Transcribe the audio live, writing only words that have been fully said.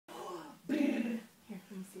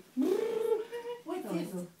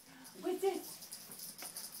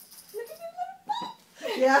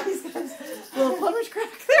Yeah, he's got his little plumber's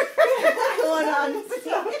crack there going on. It's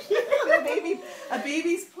so cute. A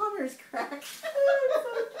baby's plumber's crack.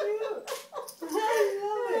 Oh, so cute. I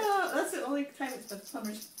love it. That's the only time the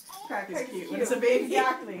plumber's crack is cute. When it's a baby.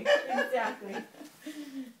 Exactly. Exactly.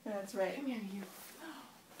 That's right. Come here, you.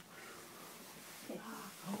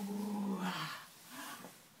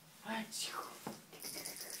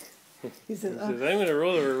 He says, I'm going to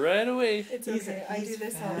roll over right away. It's okay. I do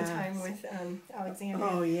this all the time with Alexander.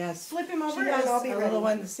 oh, yes. Flip him over She and has I'll be a ready. little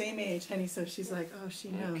one the same age, honey, so she's like, oh, she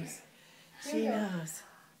knows. Okay. She knows.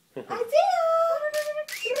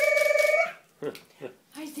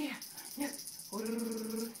 Isaiah! No.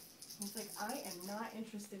 He's like, I am not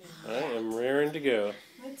interested in I that. am raring to go.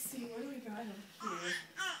 Let's see, what do we got over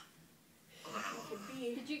here? Could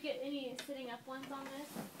be. Did you get any sitting up ones on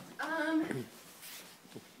this?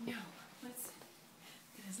 No. Let's.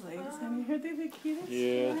 His legs, honey, aren't they the cutest?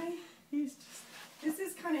 Yeah. Right? He's just... This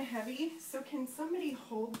is kind of heavy, so can somebody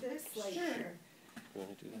hold this, like, Sure. You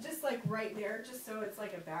want to do that? just like right there, just so it's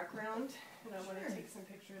like a background, and I want Sure. to take some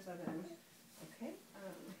pictures of him. Okay.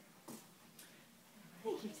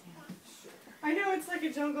 Thank you, Tam. I know it's like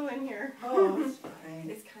a jungle in here. Oh, it's fine.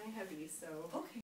 It's kind of heavy, so. Okay.